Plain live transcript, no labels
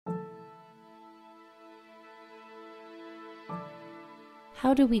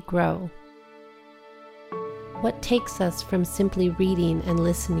How do we grow? What takes us from simply reading and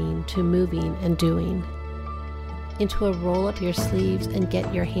listening to moving and doing? Into a roll up your sleeves and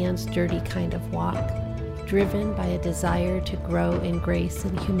get your hands dirty kind of walk, driven by a desire to grow in grace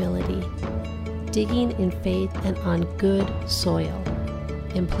and humility, digging in faith and on good soil,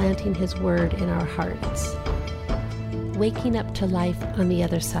 implanting His word in our hearts, waking up to life on the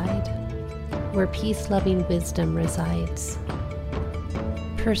other side, where peace-loving wisdom resides,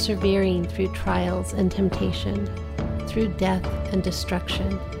 persevering through trials and temptation, through death and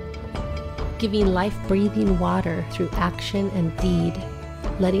destruction, giving life-breathing water through action and deed,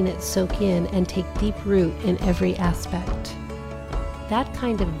 letting it soak in and take deep root in every aspect. That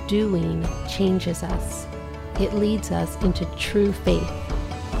kind of doing changes us. It leads us into true faith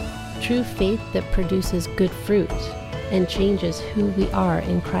that produces good fruit and changes who we are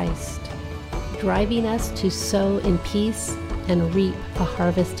in Christ, driving us to sow in peace and reap a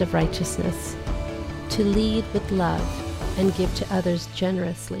harvest of righteousness, to lead with love and give to others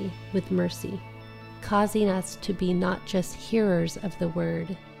generously with mercy, causing us to be not just hearers of the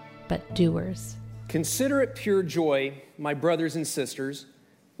word, but doers. Consider it pure joy, my brothers and sisters,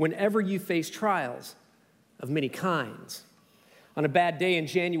 whenever you face trials of many kinds. On a bad day in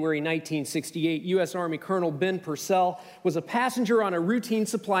January 1968, U.S. Army Colonel Ben Purcell was a passenger on a routine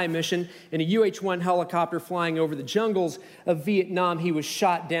supply mission in a UH-1 helicopter flying over the jungles of Vietnam. He was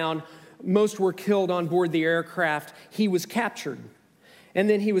shot down. Most were killed on board the aircraft. He was captured, and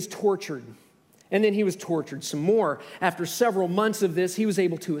then he was tortured, and then he was tortured some more. After several months of this, he was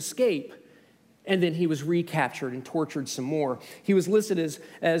able to escape. And then he was recaptured and tortured some more. He was listed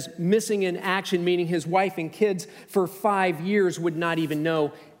as missing in action, meaning his wife and kids for 5 years would not even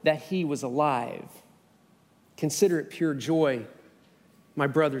know that he was alive. Consider it pure joy, my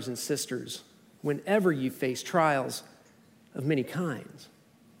brothers and sisters, whenever you face trials of many kinds.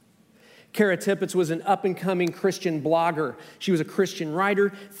 Kara Tippett was an up-and-coming Christian blogger. She was a Christian writer.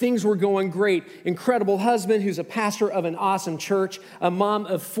 Things were going great. Incredible husband who's a pastor of an awesome church, a mom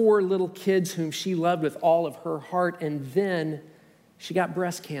of 4 little kids whom she loved with all of her heart, and then she got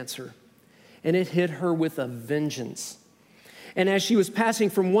breast cancer, and it hit her with a vengeance. And as she was passing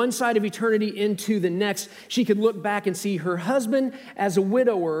from one side of eternity into the next, she could look back and see her husband as a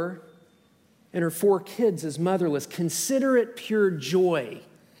widower and her 4 kids as motherless. Consider it pure joy,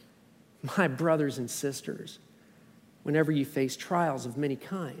 my brothers and sisters, whenever you face trials of many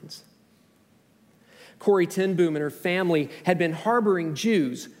kinds. Corrie ten Boom and her family had been harboring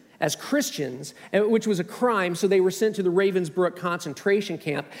Jews as Christians, which was a crime, so they were sent to the Ravensbrück concentration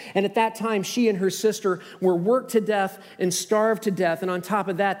camp. And at that time, she and her sister were worked to death and starved to death. And on top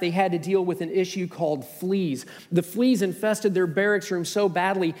of that, they had to deal with an issue called fleas. The fleas infested their barracks room so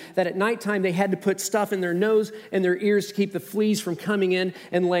badly that at nighttime, they had to put stuff in their nose and their ears to keep the fleas from coming in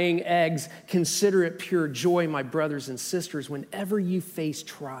and laying eggs. Consider it pure joy, my brothers and sisters, whenever you face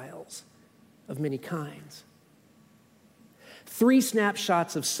trials of many kinds. 3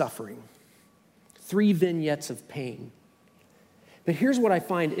 snapshots of suffering, 3 vignettes of pain. But here's what I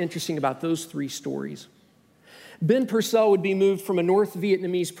find interesting about those 3 stories. Ben Purcell would be moved from a North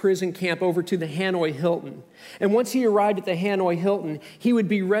Vietnamese prison camp over to the Hanoi Hilton. And once he arrived at the Hanoi Hilton, he would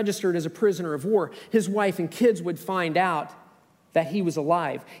be registered as a prisoner of war. His wife and kids would find out that he was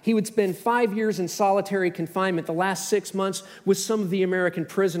alive. He would spend 5 years in solitary confinement, the last 6 months with some of the American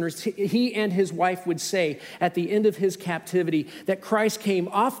prisoners. He and his wife would say at the end of his captivity that Christ came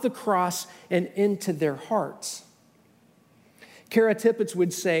off the cross and into their hearts. Kara Tippett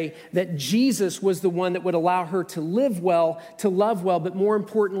would say that Jesus was the one that would allow her to live well, to love well, but more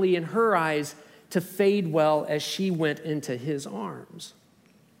importantly in her eyes, to fade well as she went into his arms.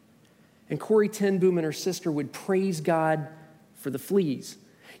 And Corrie ten Boom and her sister would praise God for the fleas.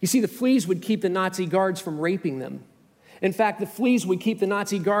 You see, the fleas would keep the Nazi guards from raping them. In fact, the fleas would keep the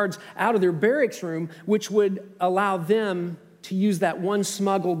Nazi guards out of their barracks room, which would allow them to use that one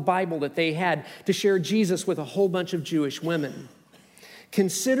smuggled Bible that they had to share Jesus with a whole bunch of Jewish women.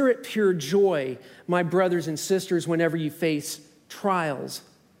 Consider it pure joy, my brothers and sisters, whenever you face trials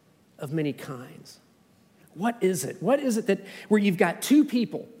of many kinds. What is it? What is it that where you've got 2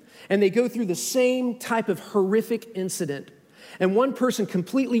 people and they go through the same type of horrific incident, and one person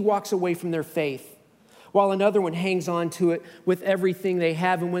completely walks away from their faith while another one hangs on to it with everything they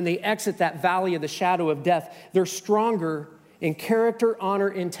have. And when they exit that valley of the shadow of death, they're stronger in character, honor,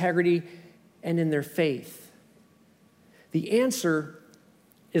 integrity, and in their faith. The answer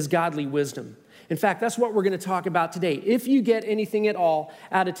is godly wisdom. In fact, that's what we're going to talk about today. If you get anything at all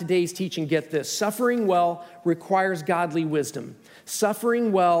out of today's teaching, get this. Suffering well requires godly wisdom.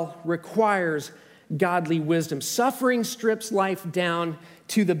 Suffering well requires godly wisdom. Suffering strips life down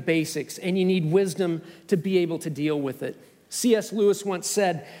to the basics, and you need wisdom to be able to deal with it. C.S. Lewis once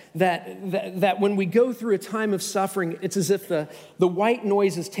said that when we go through a time of suffering, it's as if the white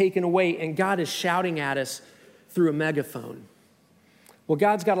noise is taken away and God is shouting at us through a megaphone. Well,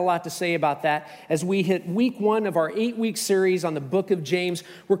 God's got a lot to say about that. As we hit week 1 of our 8-week series on the book of James,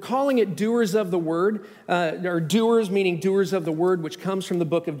 we're calling it Doers of the Word, or doers meaning doers of the Word, which comes from the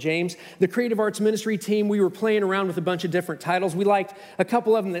book of James. The Creative Arts Ministry team, we were playing around with a bunch of different titles. We liked a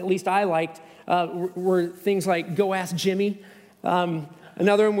couple of them that at least I liked, were things like Go Ask Jimmy.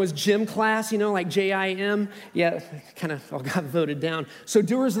 Another one was Gym Class, like J-I-M. Yeah, kind of all got voted down. So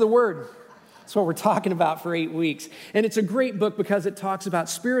Doers of the Word. That's what we're talking about for 8 weeks. And it's a great book because it talks about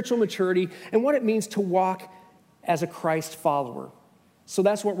spiritual maturity and what it means to walk as a Christ follower. So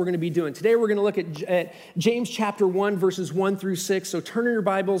that's what we're going to be doing. Today we're going to look at James chapter 1, verses 1 through 6. So turn in your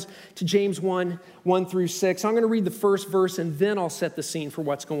Bibles to James 1, 1 through 6. I'm going to read the first verse and then I'll set the scene for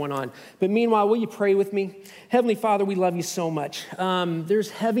what's going on. But meanwhile, will you pray with me? Heavenly Father, we love you so much. There's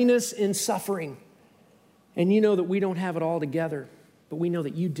heaviness in suffering. And you know that we don't have it all together, but we know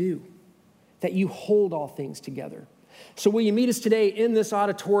that you do. That you hold all things together. So will you meet us today in this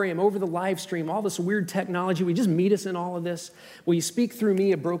auditorium, over the live stream, all this weird technology? Will you just meet us in all of this? Will you speak through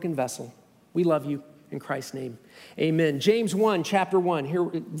me, a broken vessel? We love you in Christ's name. Amen. James 1, chapter 1, here,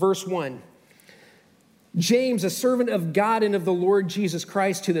 verse 1. James, a servant of God and of the Lord Jesus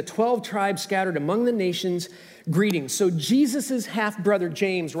Christ, to the 12 tribes scattered among the nations, greetings. So Jesus' half-brother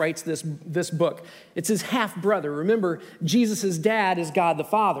James writes this book. It's his half-brother. Remember, Jesus' dad is God the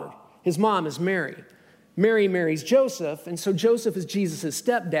Father. His mom is Mary. Mary marries Joseph, and so Joseph is Jesus'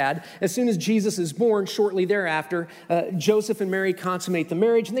 stepdad. As soon as Jesus is born, shortly thereafter, Joseph and Mary consummate the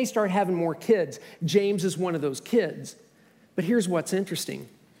marriage, and they start having more kids. James is one of those kids. But here's what's interesting.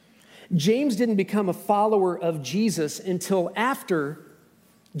 James didn't become a follower of Jesus until after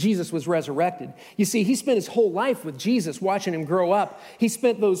Jesus was resurrected. You see, he spent his whole life with Jesus, watching him grow up. He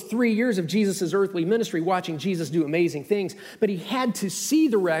spent those 3 years of Jesus' earthly ministry watching Jesus do amazing things, but he had to see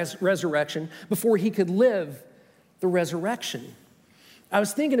the resurrection before he could live the resurrection. I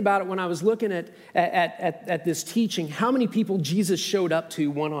was thinking about it when I was looking at this teaching, how many people Jesus showed up to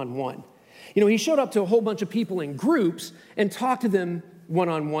one-on-one. He showed up to a whole bunch of people in groups and talked to them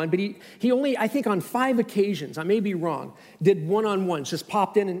one-on-one, but he only, I think on 5 occasions, I may be wrong, did one-on-ones, just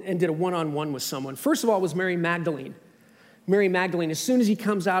popped in and did a one-on-one with someone. First of all was Mary Magdalene. Mary Magdalene, as soon as he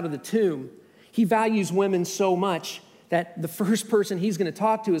comes out of the tomb, he values women so much that the first person he's going to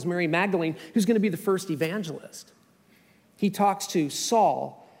talk to is Mary Magdalene, who's going to be the first evangelist. He talks to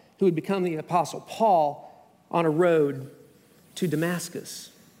Saul, who would become the Apostle Paul, on a road to Damascus.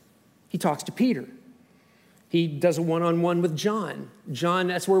 He talks to Peter. He does a one-on-one with John. John,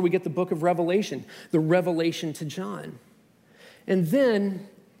 that's where we get the book of Revelation, the revelation to John. And then,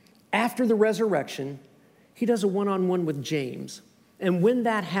 after the resurrection, he does a one-on-one with James. And when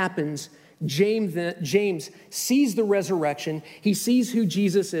that happens, James sees the resurrection, he sees who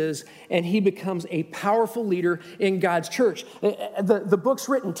Jesus is, and he becomes a powerful leader in God's church. The book's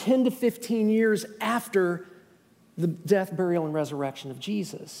written 10 to 15 years after the death, burial, and resurrection of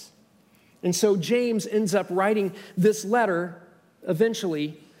Jesus. And so James ends up writing this letter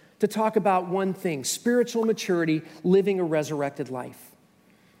eventually to talk about one thing: spiritual maturity, living a resurrected life.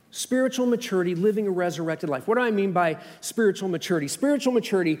 Spiritual maturity, living a resurrected life. What do I mean by spiritual maturity? Spiritual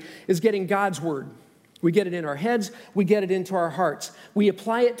maturity is getting God's word. We get it in our heads, we get it into our hearts. We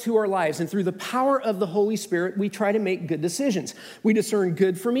apply it to our lives, and through the power of the Holy Spirit, we try to make good decisions. We discern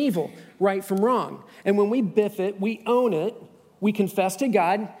good from evil, right from wrong. And when we biff it, we own it. We confess to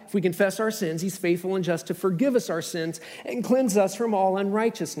God. If we confess our sins, he's faithful and just to forgive us our sins and cleanse us from all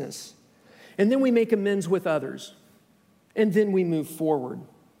unrighteousness. And then we make amends with others. And then we move forward.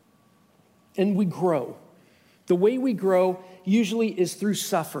 And we grow. The way we grow usually is through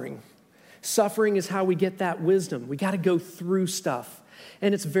suffering. Suffering is how we get that wisdom. We got to go through stuff.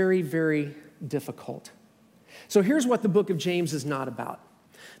 And it's very, very difficult. So here's what the book of James is not about.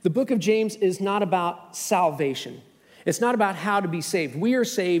 The book of James is not about salvation. It's not about how to be saved. We are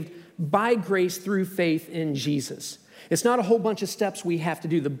saved by grace through faith in Jesus. It's not a whole bunch of steps we have to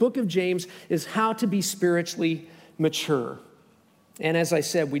do. The book of James is how to be spiritually mature. And as I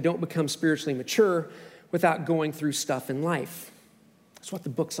said, we don't become spiritually mature without going through stuff in life. That's what the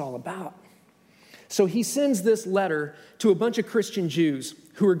book's all about. So he sends this letter to a bunch of Christian Jews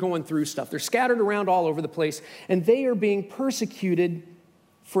who are going through stuff. They're scattered around all over the place, and they are being persecuted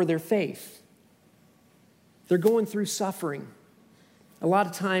for their faith. They're going through suffering. A lot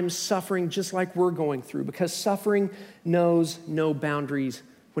of times suffering just like we're going through, because suffering knows no boundaries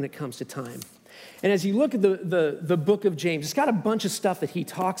when it comes to time. And as you look at the book of James, it's got a bunch of stuff that he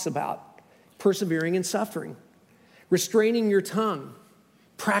talks about. Persevering in suffering, restraining your tongue,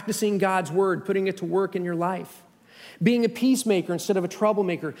 practicing God's word, putting it to work in your life, being a peacemaker instead of a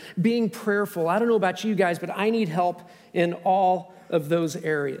troublemaker, being prayerful. I don't know about you guys, but I need help in all of those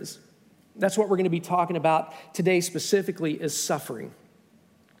areas. That's what we're going to be talking about today specifically is suffering.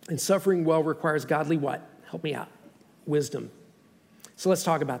 And suffering well requires godly what? Help me out. Wisdom. So let's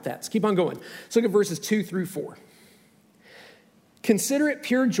talk about that. Let's keep on going. Let's look at verses 2 through 4. Consider it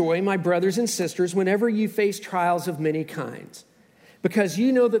pure joy, my brothers and sisters, whenever you face trials of many kinds, because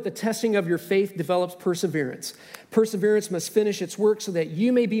you know that the testing of your faith develops perseverance. Perseverance must finish its work so that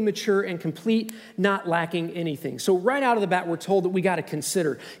you may be mature and complete, not lacking anything. So right out of the bat, we're told that we got to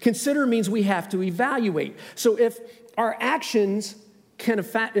consider. Consider means we have to evaluate. So if our actions can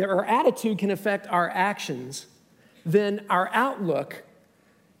affect, our attitude can affect our actions, then our outlook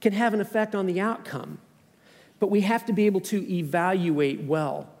can have an effect on the outcome. But we have to be able to evaluate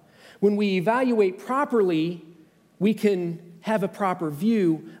well. When we evaluate properly, we can have a proper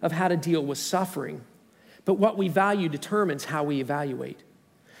view of how to deal with suffering. But what we value determines how we evaluate.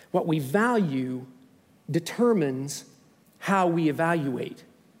 What we value determines how we evaluate.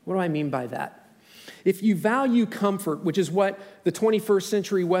 What do I mean by that? If you value comfort, which is what the 21st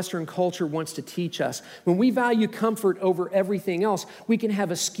century Western culture wants to teach us, when we value comfort over everything else, we can have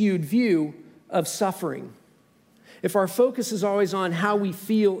a skewed view of suffering. If our focus is always on how we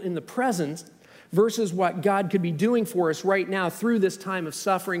feel in the present versus what God could be doing for us right now through this time of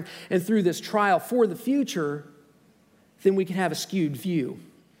suffering and through this trial for the future, then we can have a skewed view.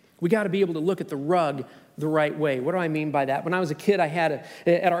 We got to be able to look at the rug the right way. What do I mean by that? When I was a kid,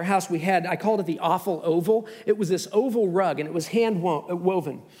 at our house, I called it the awful oval. It was this oval rug, and it was hand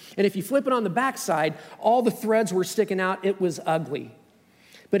woven. And if you flip it on the back side, all the threads were sticking out. It was ugly.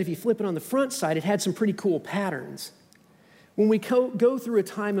 But if you flip it on the front side, it had some pretty cool patterns. When we go through a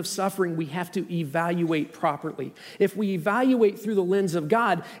time of suffering, we have to evaluate properly. If we evaluate through the lens of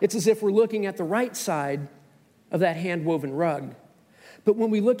God, it's as if we're looking at the right side of that hand-woven rug. But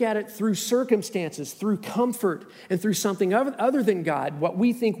when we look at it through circumstances, through comfort, and through something other than God, what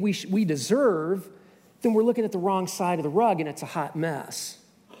we think we deserve, then we're looking at the wrong side of the rug, and it's a hot mess.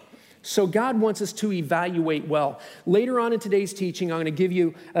 So God wants us to evaluate well. Later on in today's teaching, I'm going to give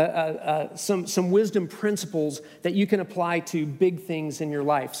you some wisdom principles that you can apply to big things in your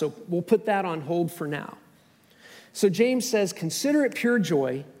life. So we'll put that on hold for now. So James says, consider it pure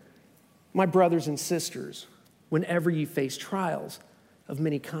joy, my brothers and sisters, whenever you face trials of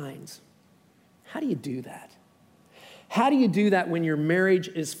many kinds. How do you do that? How do you do that when your marriage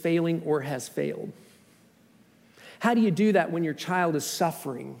is failing or has failed? How do you do that when your child is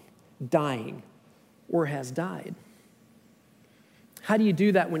suffering, dying, or has died? How do you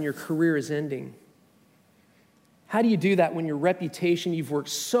do that when your career is ending? How do you do that when your reputation you've worked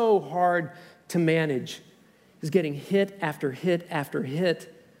so hard to manage is getting hit after hit after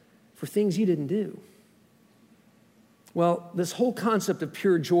hit for things you didn't do? Well, this whole concept of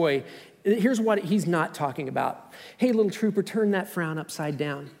pure joy, here's what he's not talking about. Hey, little trooper, turn that frown upside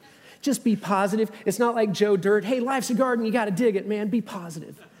down. Just be positive. It's not like Joe Dirt. Hey, life's a garden. You got to dig it, man. Be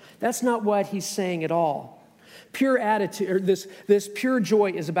positive. That's not what he's saying at all. Pure attitude, or this pure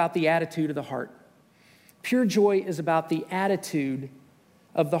joy is about the attitude of the heart. Pure joy is about the attitude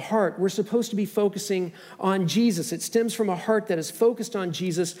of the heart. We're supposed to be focusing on Jesus. It stems from a heart that is focused on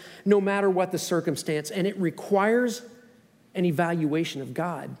Jesus no matter what the circumstance, and it requires an evaluation of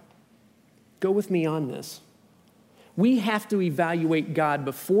God. Go with me on this. We have to evaluate God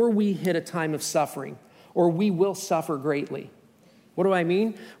before we hit a time of suffering, or we will suffer greatly. What do I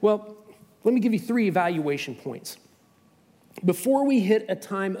mean? Well, let me give you 3 evaluation points. Before we hit a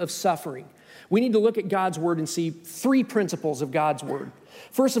time of suffering, we need to look at God's word and see 3 principles of God's word.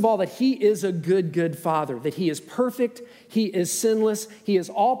 First of all, that he is a good father, that he is perfect, he is sinless, he is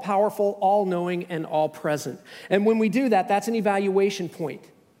all-powerful, all-knowing, and all-present. And when we do that, that's an evaluation point.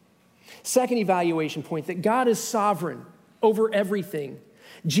 Second evaluation point, that God is sovereign over everything.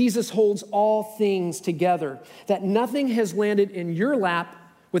 Jesus holds all things together, that nothing has landed in your lap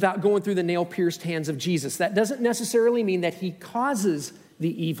without going through the nail-pierced hands of Jesus. That doesn't necessarily mean that he causes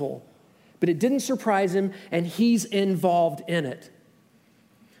the evil, but it didn't surprise him, and he's involved in it.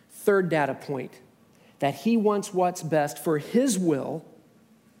 Third data point, that he wants what's best for his will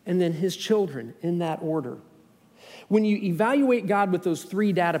and then his children in that order. When you evaluate God with those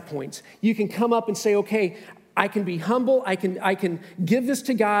 3 data points, you can come up and say, okay, I can be humble, I can give this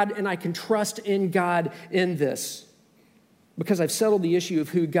to God, and I can trust in God in this because I've settled the issue of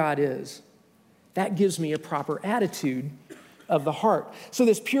who God is. That gives me a proper attitude of the heart. So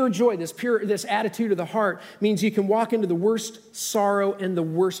this pure joy, this attitude of the heart means you can walk into the worst sorrow and the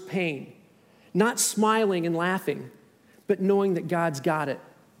worst pain, not smiling and laughing, but knowing that God's got it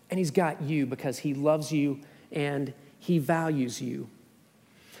and he's got you because he loves you and he values you.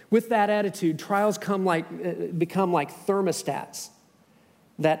 With that attitude, trials become like thermostats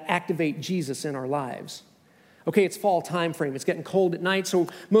that activate Jesus in our lives. Okay, it's fall time frame. It's getting cold at night, so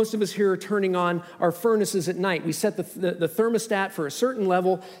most of us here are turning on our furnaces at night. We set the thermostat for a certain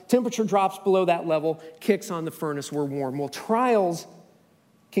level. Temperature drops below that level, kicks on the furnace, we're warm. Well, trials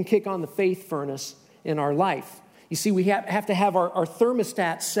can kick on the faith furnace in our life. You see, we have to have our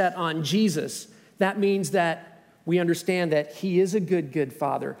thermostat set on Jesus. That means that we understand that he is a good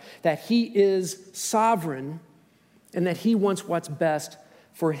Father, that he is sovereign, and that he wants what's best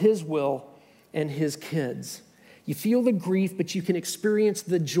for his will and his kids. You feel the grief, but you can experience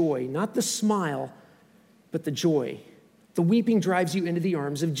the joy, not the smile, but the joy. The weeping drives you into the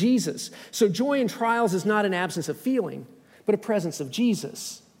arms of Jesus. So joy in trials is not an absence of feeling, but a presence of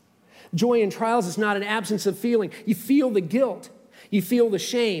Jesus. Joy in trials is not an absence of feeling. You feel the guilt, you feel the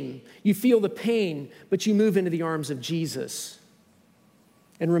shame, you feel the pain, but you move into the arms of Jesus.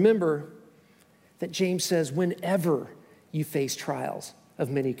 And remember that James says, whenever you face trials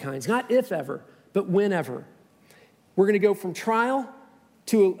of many kinds, not if ever, but whenever. We're going to go from trial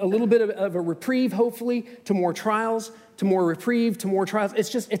to a little bit of a reprieve, hopefully, to more trials, to more reprieve, to more trials.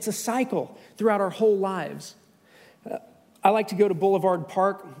 It's a cycle throughout our whole lives. I like to go to Boulevard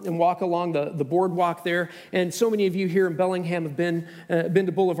Park and walk along the boardwalk there. And so many of you here in Bellingham have been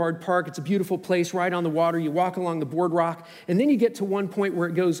to Boulevard Park. It's a beautiful place right on the water. You walk along the boardwalk, and then you get to one point where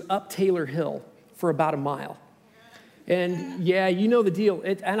it goes up Taylor Hill for about a mile. And yeah, you know the deal.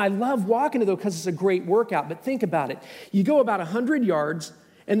 And I love walking it though because it's a great workout. But think about it. You go about 100 yards,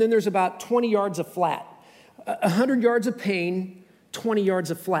 and then there's about 20 yards of flat. 100 yards of pain, 20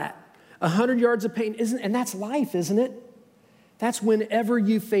 yards of flat. 100 yards of pain, and that's life, isn't it? That's whenever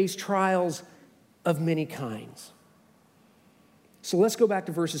you face trials of many kinds. So let's go back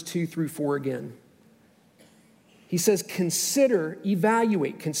to verses 2 through 4 again. He says,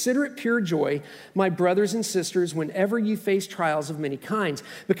 evaluate, consider it pure joy, my brothers and sisters, whenever you face trials of many kinds,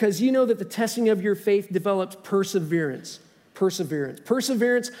 because you know that the testing of your faith develops perseverance.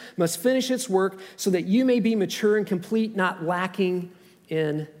 Perseverance must finish its work so that you may be mature and complete, not lacking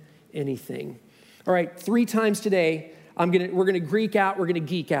in anything. All right, 3 times today, we're going to Greek out, we're going to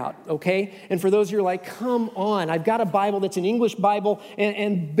geek out, okay? And for those of you who are like, come on, I've got a Bible that's an English Bible,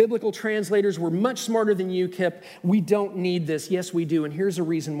 and biblical translators were much smarter than you, Kip. We don't need this. Yes, we do, and here's a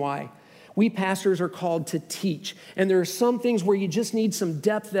reason why. We pastors are called to teach, and there are some things where you just need some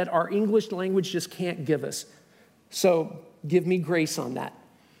depth that our English language just can't give us. So give me grace on that.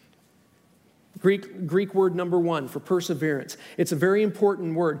 Greek word number 1 for perseverance. It's a very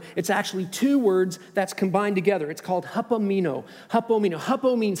important word. It's actually 2 words that's combined together. It's called hupomeno. Hupomeno.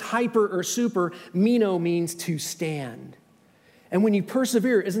 Hupo means hyper or super. Meno means to stand. And when you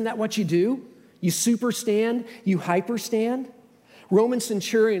persevere, isn't that what you do? You super stand, you hyper stand. Roman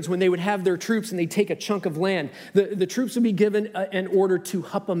centurions, when they would have their troops and they'd take a chunk of land, the troops would be given an order to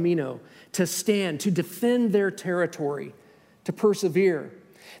hupomeno, to stand, to defend their territory, to persevere.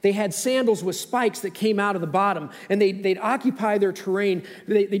 They had sandals with spikes that came out of the bottom, and they'd occupy their terrain.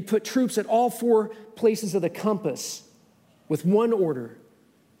 They'd put troops at all 4 places of the compass with one order: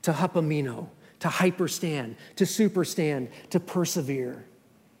 to hupomeno, to hyperstand, to superstand, to persevere.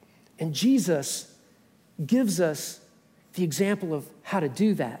 And Jesus gives us the example of how to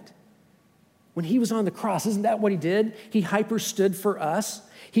do that. When he was on the cross, isn't that what he did? He hyperstood for us.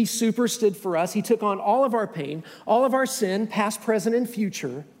 He superstood for us. He took on all of our pain, all of our sin, past, present, and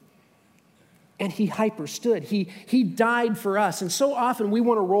future, and he hyperstood. He died for us. And so often we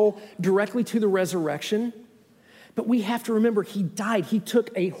want to roll directly to the resurrection, but we have to remember he died. He took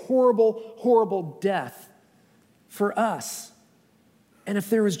a horrible, horrible death for us. And if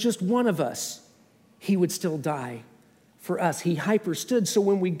there was just one of us, he would still die for us. He hyperstood. So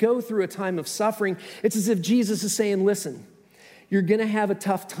when we go through a time of suffering, it's as if Jesus is saying, listen, you're going to have a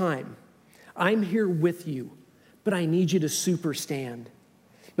tough time. I'm here with you, but I need you to superstand.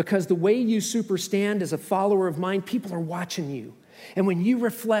 Because the way you superstand as a follower of mine, people are watching you. And when you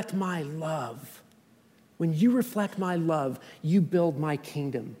reflect my love, you build my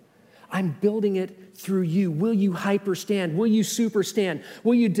kingdom. I'm building it through you. Will you hyperstand? Will you superstand?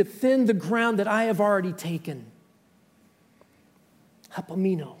 Will you defend the ground that I have already taken?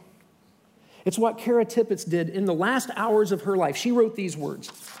 Hupomeno. It's what Kara Tippett did in the last hours of her life. She wrote these words.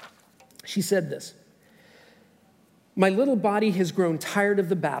 She said this: my little body has grown tired of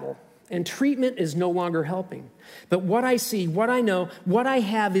the battle, and treatment is no longer helping. But what I see, what I know, what I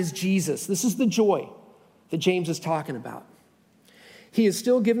have is Jesus. This is the joy that James is talking about. He has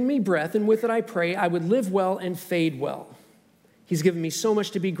still given me breath, and with it I pray I would live well and fade well. He's given me so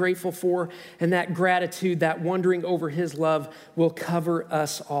much to be grateful for, and that gratitude, that wondering over his love will cover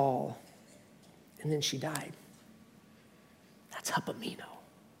us all. And then she died. That's hupomino.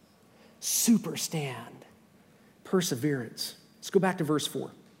 Super stand. Perseverance. Let's go back to verse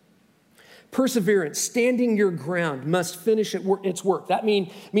 4. Perseverance, standing your ground, must finish its work. That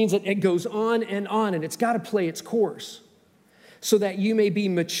means that it goes on, and it's got to play its course, so that you may be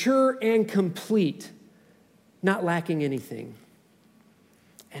mature and complete, not lacking anything.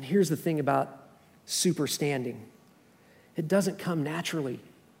 And here's the thing about super standing. It doesn't come naturally.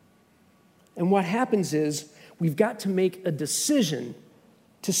 And what happens is we've got to make a decision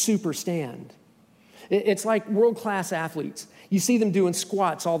to super stand. It's like world-class athletes. You see them doing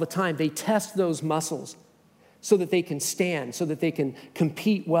squats all the time. They test those muscles so that they can stand, so that they can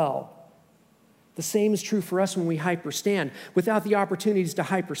compete well. The same is true for us when we hyperstand. Without the opportunities to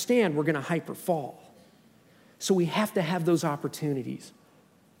hyperstand, we're going to hyperfall. So we have to have those opportunities,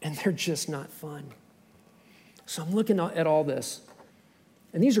 and they're just not fun. So I'm looking at all this,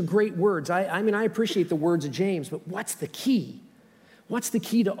 and these are great words. I appreciate the words of James, but what's the key? What's the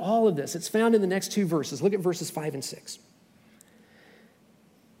key to all of this? It's found in the next two verses. Look at verses 5 and 6.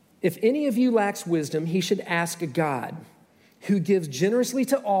 If any of you lacks wisdom, he should ask God, who gives generously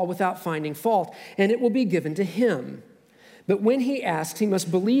to all without finding fault, and it will be given to him. But when he asks, he must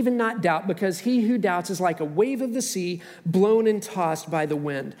believe and not doubt, because he who doubts is like a wave of the sea, blown and tossed by the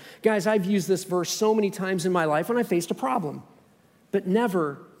wind. Guys, I've used this verse so many times in my life when I faced a problem, but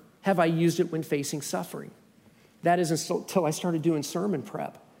never have I used it when facing suffering. That is until I started doing sermon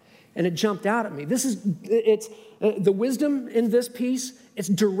prep, and it jumped out at me. It's the wisdom in this piece. It's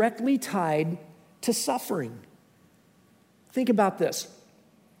directly tied to suffering. Think about this.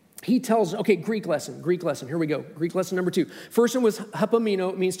 He tells, Greek lesson. Here we go. Greek lesson number 2. First one was hupomino.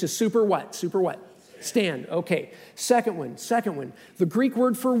 It means to super what? Super what? Stand. Okay. Second one. The Greek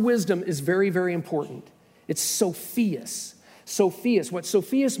word for wisdom is very, very important. It's Sophias. What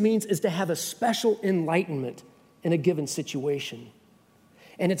Sophias means is to have a special enlightenment in a given situation.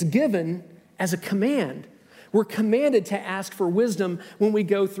 And it's given as a command. We're commanded to ask for wisdom when we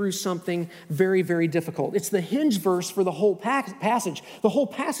go through something very, very difficult. It's the hinge verse for the whole passage. The whole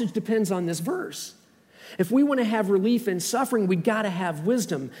passage depends on this verse. If we want to have relief in suffering, we got to have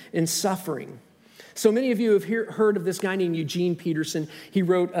wisdom in suffering. So many of you have heard of this guy named Eugene Peterson. He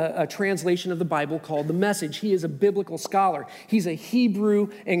wrote a translation of the Bible called The Message. He is a biblical scholar. He's a Hebrew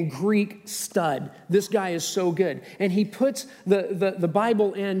and Greek stud. This guy is so good. And he puts the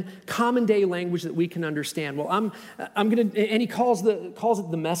Bible in common day language that we can understand. Well, I'm going to, and he calls it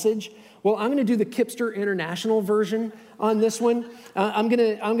The Message. Well, I'm going to do the Kipster International version on this one. I'm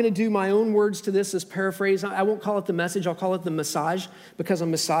going to do my own words to this as paraphrase. I won't call it The Message. I'll call it The Massage, because I'm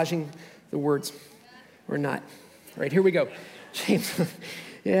massaging the words. Or not. All right, here we go. James,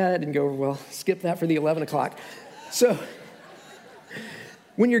 yeah, that didn't go over well. Skip that for the 11 o'clock. So,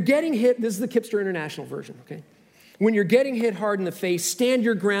 when you're getting hit, this is the Kipster International version, okay? When you're getting hit hard in the face, stand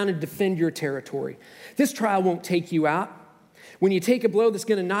your ground and defend your territory. This trial won't take you out. When you take a blow that's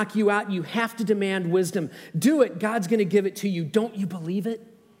going to knock you out, you have to demand wisdom. Do it. God's going to give it to you. Don't you believe it?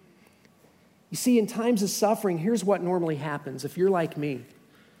 You see, in times of suffering, here's what normally happens. If you're like me,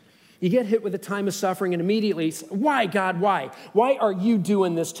 you get hit with a time of suffering and immediately, why, God, why? Why are you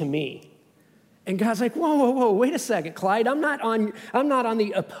doing this to me? And God's like, whoa, wait a second, Clyde. I'm not on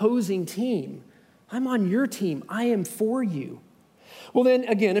the opposing team. I'm on your team. I am for you. Well, then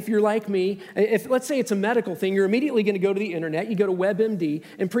again, if you're like me, if let's say it's a medical thing, you're immediately going to go to the internet, you go to WebMD,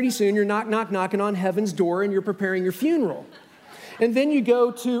 and pretty soon you're knocking on heaven's door and you're preparing your funeral. And then you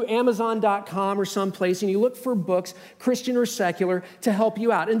go to Amazon.com or someplace and you look for books, Christian or secular, to help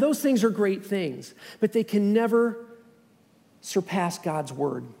you out. And those things are great things, but they can never surpass God's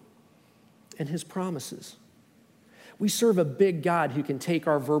word and his promises. We serve a big God who can take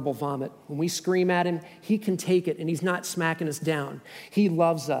our verbal vomit. When we scream at him, he can take it, and he's not smacking us down. He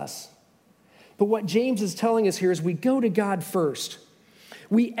loves us. But what James is telling us here is we go to God first.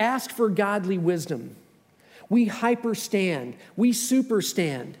 We ask for godly wisdom. We hyperstand, we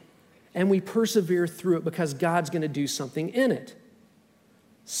superstand, and we persevere through it because God's going to do something in it.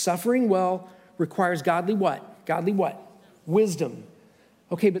 Suffering well requires godly what? Godly what? Wisdom.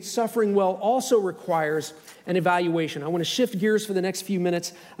 Okay, but suffering well also requires an evaluation. I want to shift gears for the next few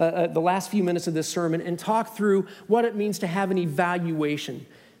minutes, the last few minutes of this sermon, and talk through what it means to have an evaluation,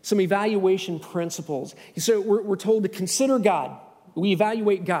 some evaluation principles. So we're told to consider God. We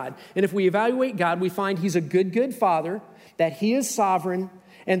evaluate God. And if we evaluate God, we find he's a good Father, that he is sovereign,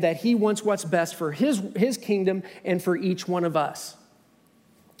 and that he wants what's best for his kingdom and for each one of us.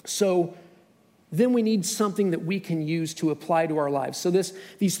 So then we need something that we can use to apply to our lives. So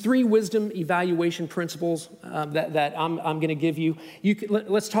these 3 wisdom evaluation principles that I'm going to give you.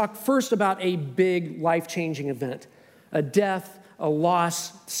 Let's talk first about a big life-changing event, a death, a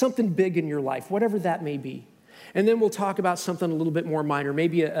loss, something big in your life, whatever that may be. And then we'll talk about something a little bit more minor,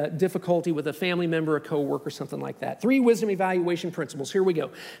 maybe a difficulty with a family member, a coworker, something like that. 3 wisdom evaluation principles. Here we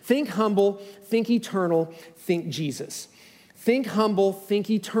go. Think humble, think eternal, think Jesus. Think humble, think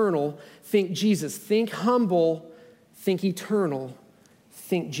eternal, think Jesus. Think humble, think eternal,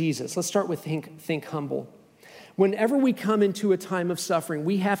 think Jesus. Let's start with think humble. Whenever we come into a time of suffering,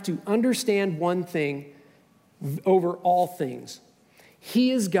 we have to understand one thing over all things. He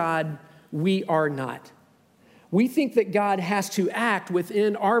is God, we are not. We think that God has to act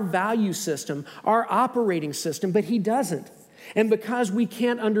within our value system, our operating system, but he doesn't. And because we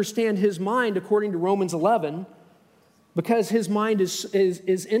can't understand his mind, according to Romans 11, because his mind is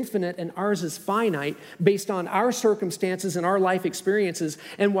infinite and ours is finite based on our circumstances and our life experiences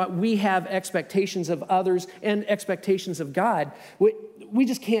and what we have expectations of others and expectations of God, we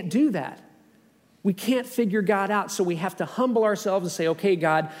just can't do that. We can't figure God out, so we have to humble ourselves and say, okay,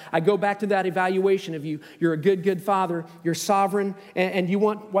 God, I go back to that evaluation of you. You're a good Father. You're sovereign, and you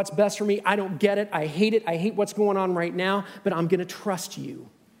want what's best for me. I don't get it. I hate it. I hate what's going on right now, but I'm going to trust you.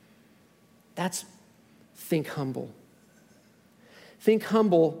 That's think humble. Think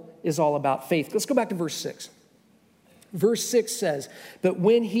humble is all about faith. Let's go back to verse 6. Verse 6 says, but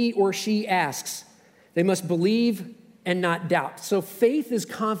when he or she asks, they must believe and not doubt. So faith is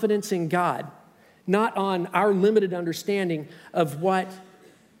confidence in God, not on our limited understanding of what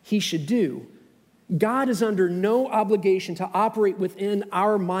he should do. God is under no obligation to operate within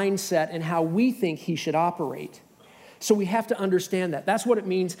our mindset and how we think he should operate. So we have to understand that. That's what it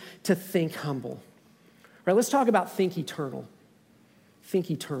means to think humble. All right, let's talk about think eternal.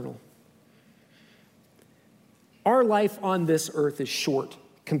 Think eternal. Our life on this earth is short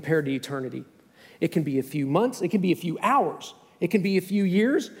compared to eternity. It can be a few months, it can be a few hours, it can be a few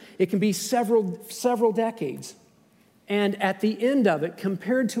years, it can be several decades. And at the end of it,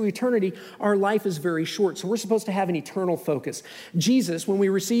 compared to eternity, our life is very short. So we're supposed to have an eternal focus. Jesus, when we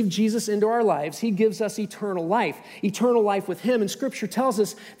receive Jesus into our lives, he gives us eternal life with him. And Scripture tells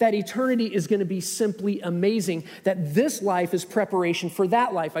us that eternity is going to be simply amazing, that this life is preparation for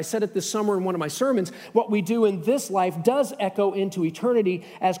that life. I said it this summer in one of my sermons. What we do in this life does echo into eternity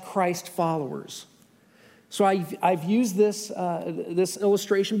as Christ followers. So I've used this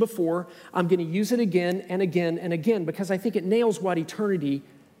illustration before. I'm going to use it again and again and again because I think it nails what eternity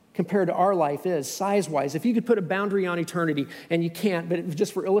compared to our life is, size-wise. If you could put a boundary on eternity, and you can't, but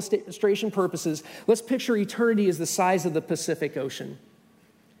just for illustration purposes, let's picture eternity as the size of the Pacific Ocean.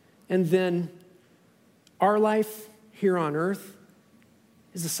 And then our life here on earth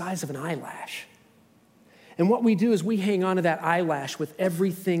is the size of an eyelash. And what we do is we hang on to that eyelash with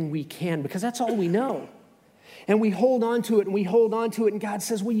everything we can because that's all we know. And we hold on to it, and we hold on to it, and God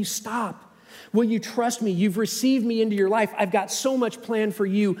says, will you stop? Will you trust me? You've received me into your life. I've got so much planned for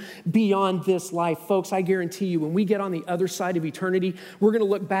you beyond this life. Folks, I guarantee you, when we get on the other side of eternity, we're going to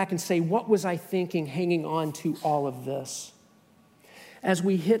look back and say, what was I thinking hanging on to all of this? As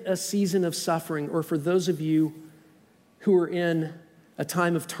we hit a season of suffering, or for those of you who are in a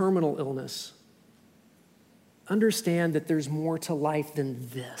time of terminal illness, understand that there's more to life than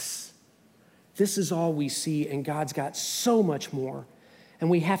this. This is all we see, and God's got so much more. And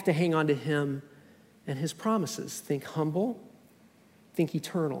we have to hang on to him and his promises. Think humble, think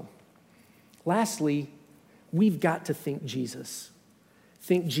eternal. Lastly, we've got to think Jesus.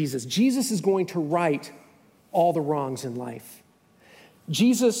 Think Jesus. Jesus is going to right all the wrongs in life.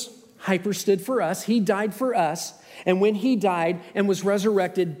 Jesus hyperstood for us. He died for us. And when he died and was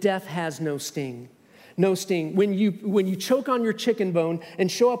resurrected, death has no sting. No sting. When you choke on your chicken bone and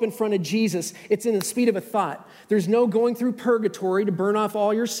show up in front of Jesus, it's in the speed of a thought. There's no going through purgatory to burn off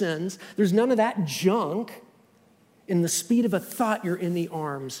all your sins. There's none of that junk. In the speed of a thought, you're in the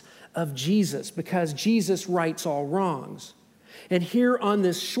arms of Jesus because Jesus rights all wrongs. And here on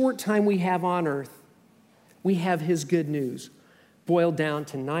this short time we have on earth, we have his good news boiled down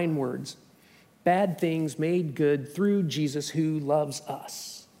to 9 words. Bad things made good through Jesus who loves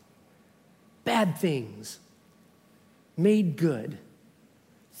us. Bad things made good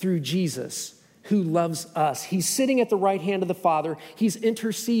through Jesus who loves us. He's sitting at the right hand of the Father. He's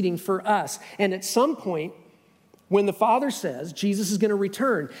interceding for us. And at some point, when the Father says Jesus is going to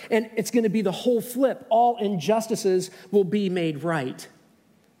return, and it's going to be the whole flip. All injustices will be made right.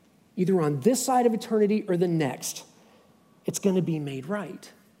 Either on this side of eternity or the next, it's going to be made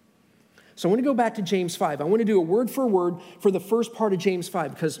right. So I want to go back to James 5. I want to do a word for word for the first part of James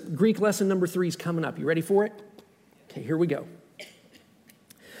 5 because Greek lesson number 3 is coming up. You ready for it? Okay, here we go.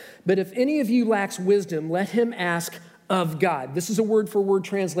 But if any of you lacks wisdom, let him ask of God. This is a word for word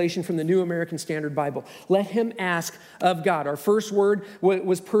translation from the New American Standard Bible. Let him ask of God. Our first word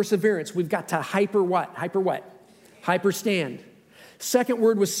was perseverance. We've got to hyper what? Hyper what? Hyper stand. Second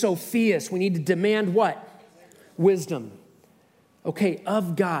word was sophias. We need to demand what? Wisdom. Okay,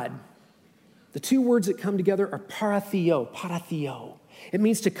 of God. The two words that come together are paratheo. It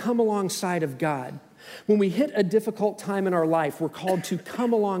means to come alongside of God. When we hit a difficult time in our life, we're called to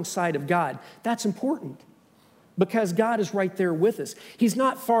come alongside of God. That's important because God is right there with us. He's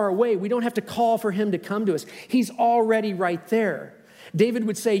not far away. We don't have to call for him to come to us. He's already right there. David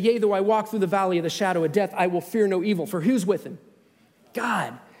would say, yea, though I walk through the valley of the shadow of death, I will fear no evil. For who's with him?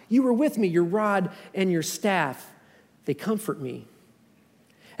 God. You are with me. Your rod and your staff, they comfort me.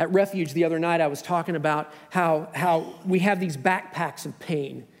 At Refuge the other night, I was talking about how we have these backpacks of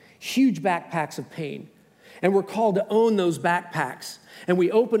pain, huge backpacks of pain. And we're called to own those backpacks. And we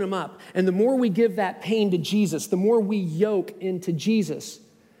open them up. And the more we give that pain to Jesus, the more we yoke into Jesus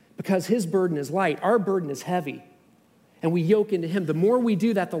because his burden is light. Our burden is heavy. And we yoke into him. The more we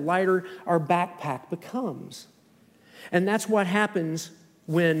do that, the lighter our backpack becomes. And that's what happens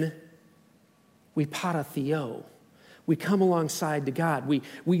when we paratheo. We come alongside to God. We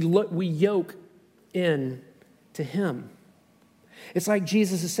yoke in to him. It's like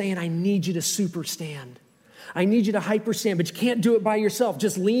Jesus is saying, I need you to superstand. I need you to hyperstand, but you can't do it by yourself.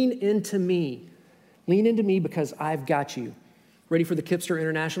 Just lean into me. Lean into me because I've got you. Ready for the Kipster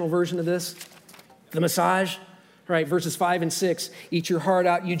International version of this? The massage? All right, verses 5 and 6. Eat your heart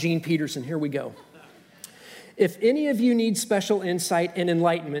out, Eugene Peterson. Here we go. If any of you need special insight and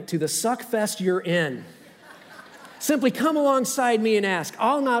enlightenment to the suckfest you're in, simply come alongside me and ask.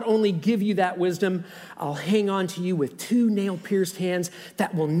 I'll not only give you that wisdom, I'll hang on to you with 2 nail-pierced hands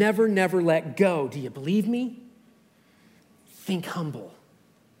that will never, never let go. Do you believe me? Think humble.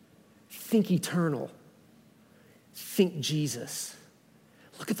 Think eternal. Think Jesus.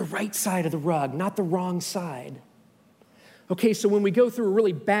 Look at the right side of the rug, not the wrong side. Okay, so when we go through a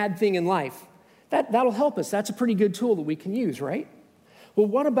really bad thing in life, that'll help us. That's a pretty good tool that we can use, right? Well,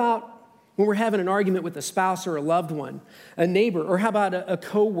 what about when we're having an argument with a spouse or a loved one, a neighbor, or how about a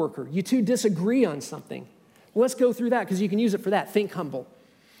coworker? You two disagree on something. Well, let's go through that because you can use it for that. Think humble.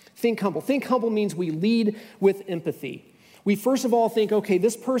 Think humble. Think humble means we lead with empathy. We first of all think, okay,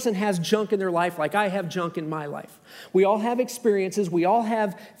 this person has junk in their life like I have junk in my life. We all have experiences. We all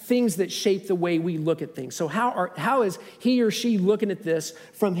have things that shape the way we look at things. So how is he or she looking at this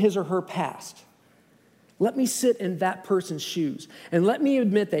from his or her past? Let me sit in that person's shoes. And let me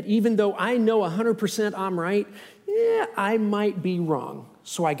admit that even though I know 100% I'm right, I might be wrong.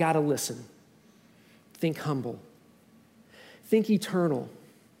 So I got to listen. Think humble. Think eternal.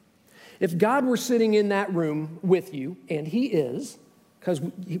 If God were sitting in that room with you, and he is, because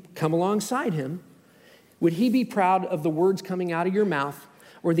you come alongside him, would he be proud of the words coming out of your mouth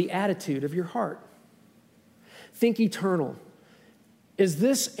or the attitude of your heart? Think eternal. Is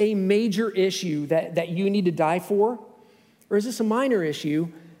this a major issue that you need to die for? Or is this a minor issue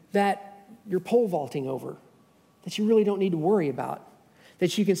that you're pole vaulting over, that you really don't need to worry about?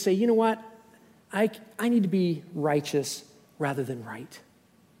 That you can say, you know what? I need to be righteous rather than right.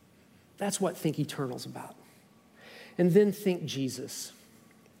 That's what Think Eternal's about. And then think Jesus.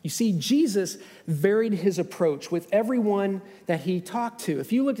 You see, Jesus varied his approach with everyone that he talked to.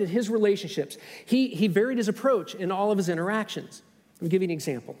 If you looked at his relationships, he varied his approach in all of his interactions. Let me give you an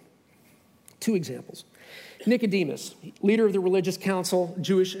example. 2 examples. Nicodemus, leader of the religious council,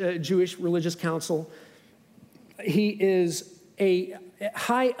 Jewish religious council. He is a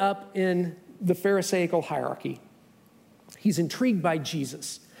high up in the Pharisaical hierarchy. He's intrigued by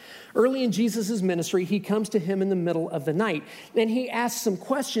Jesus. Early in Jesus' ministry, he comes to him in the middle of the night, and he asks some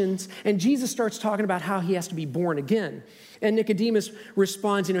questions, and Jesus starts talking about how he has to be born again. And Nicodemus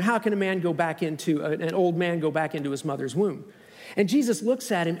responds, how can an old man go back into his mother's womb? And Jesus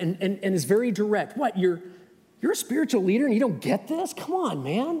looks at him and is very direct. What, you're a spiritual leader and you don't get this? Come on,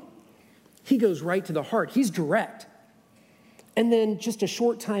 man. He goes right to the heart. He's direct. And then just a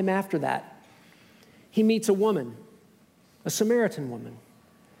short time after that, he meets a woman, a Samaritan woman,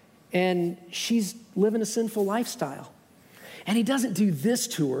 and she's living a sinful lifestyle. And he doesn't do this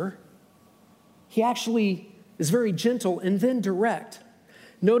to her. He actually is very gentle and then direct.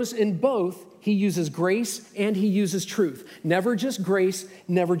 Notice in both, he uses grace and he uses truth. Never just grace,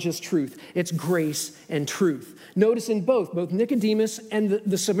 never just truth. It's grace and truth. Notice in both Nicodemus and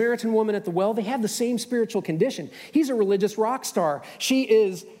the Samaritan woman at the well, they have the same spiritual condition. He's a religious rock star. She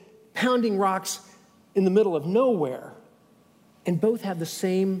is pounding rocks in the middle of nowhere. And both have the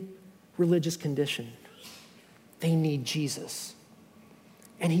same religious condition. They need Jesus.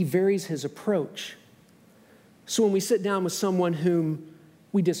 And he varies his approach. So when we sit down with someone whom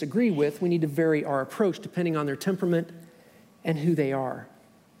we disagree with, we need to vary our approach depending on their temperament and who they are.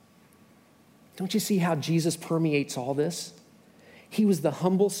 Don't you see how Jesus permeates all this? He was the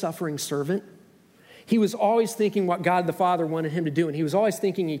humble, suffering servant. He was always thinking what God the Father wanted him to do, and he was always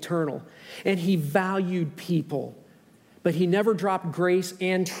thinking eternal. And he valued people, but he never dropped grace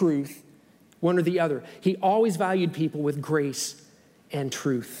and truth, one or the other. He always valued people with grace and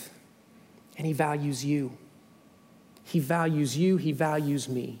truth. And he values you. He values you, he values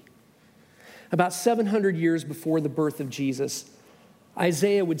me. About 700 years before the birth of Jesus,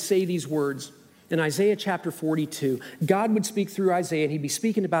 Isaiah would say these words. In Isaiah chapter 42, God would speak through Isaiah, and he'd be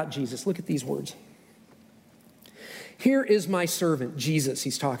speaking about Jesus. Look at these words. Here is my servant, Jesus,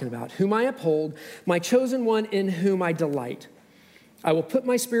 he's talking about, whom I uphold, my chosen one in whom I delight. I will put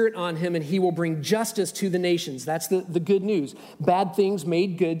my spirit on him, and he will bring justice to the nations. That's the good news. Bad things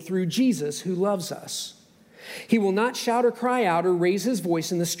made good through Jesus, who loves us. He will not shout or cry out or raise his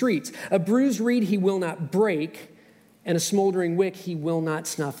voice in the streets. A bruised reed he will not break, and a smoldering wick he will not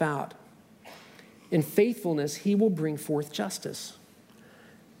snuff out. In faithfulness he will bring forth justice.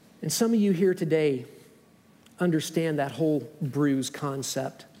 And some of you here today understand that whole bruise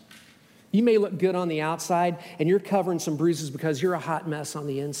concept. You may look good on the outside, and you're covering some bruises because you're a hot mess on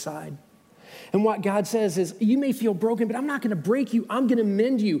the inside. And what God says is, you may feel broken, but I'm not going to break you. I'm going to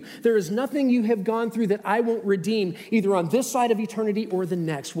mend you. There is nothing you have gone through that I won't redeem, either on this side of eternity or the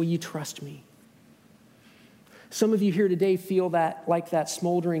next. Will you trust me? Some of you here today feel that like that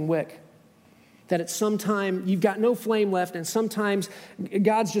smoldering wick, that at some time you've got no flame left, and sometimes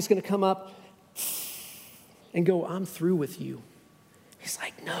God's just going to come up and go, I'm through with you. He's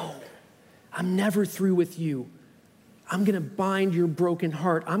like, no, I'm never through with you. I'm going to bind your broken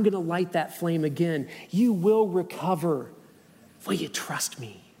heart. I'm going to light that flame again. You will recover. Will you trust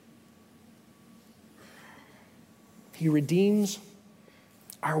me? He redeems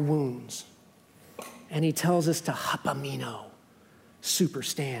our wounds. And he tells us to hapamino,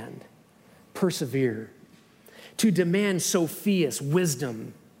 superstand, persevere, to demand sophias,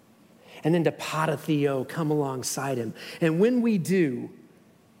 wisdom, and then to paratheo, come alongside him. And when we do,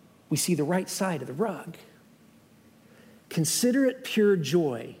 we see the right side of the rug. Consider it pure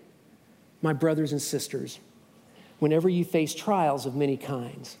joy, my brothers and sisters, whenever you face trials of many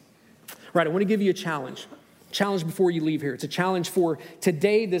kinds. Right, I want to give you a challenge. Challenge before you leave here. It's a challenge for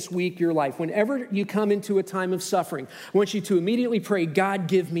today, this week, your life. Whenever you come into a time of suffering, I want you to immediately pray, God,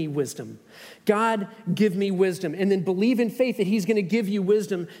 give me wisdom. God, give me wisdom. And then believe in faith that he's going to give you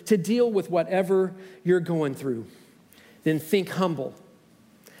wisdom to deal with whatever you're going through. Then think humble,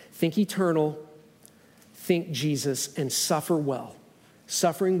 think eternal, think Jesus, and suffer well.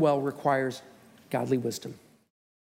 Suffering well requires godly wisdom.